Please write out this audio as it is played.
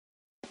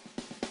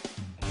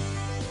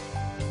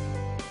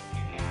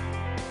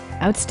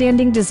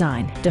outstanding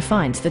design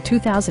defines the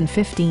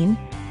 2015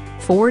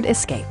 Ford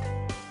Escape.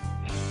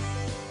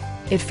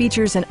 It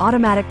features an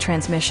automatic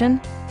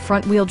transmission,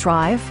 front-wheel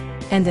drive,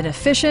 and an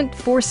efficient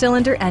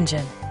 4-cylinder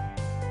engine.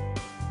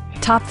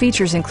 Top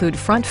features include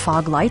front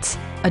fog lights,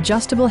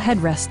 adjustable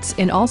headrests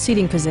in all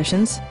seating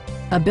positions,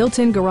 a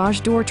built-in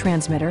garage door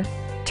transmitter,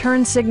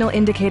 turn signal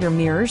indicator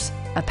mirrors,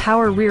 a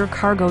power rear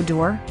cargo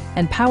door,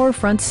 and power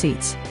front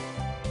seats.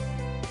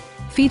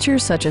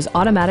 Features such as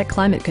automatic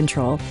climate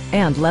control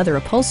and leather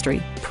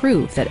upholstery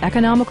prove that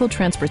economical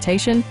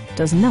transportation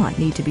does not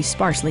need to be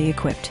sparsely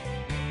equipped.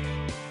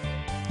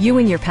 You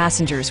and your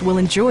passengers will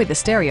enjoy the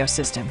stereo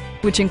system,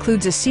 which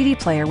includes a CD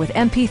player with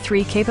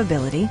MP3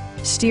 capability,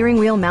 steering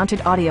wheel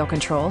mounted audio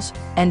controls,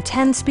 and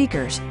 10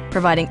 speakers,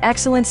 providing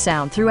excellent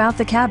sound throughout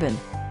the cabin.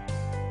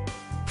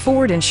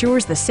 Ford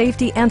ensures the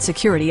safety and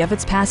security of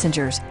its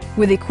passengers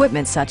with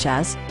equipment such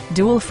as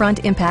dual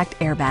front impact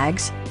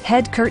airbags,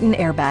 head curtain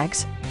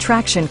airbags,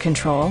 traction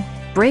control,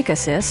 brake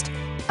assist,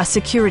 a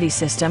security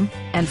system,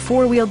 and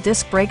 4-wheel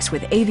disc brakes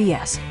with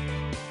ABS.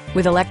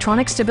 With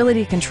electronic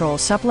stability control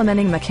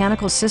supplementing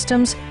mechanical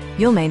systems,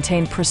 you'll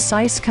maintain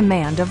precise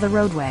command of the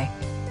roadway.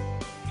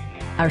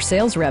 Our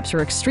sales reps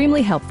are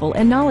extremely helpful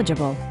and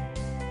knowledgeable.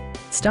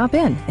 Stop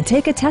in and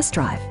take a test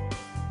drive.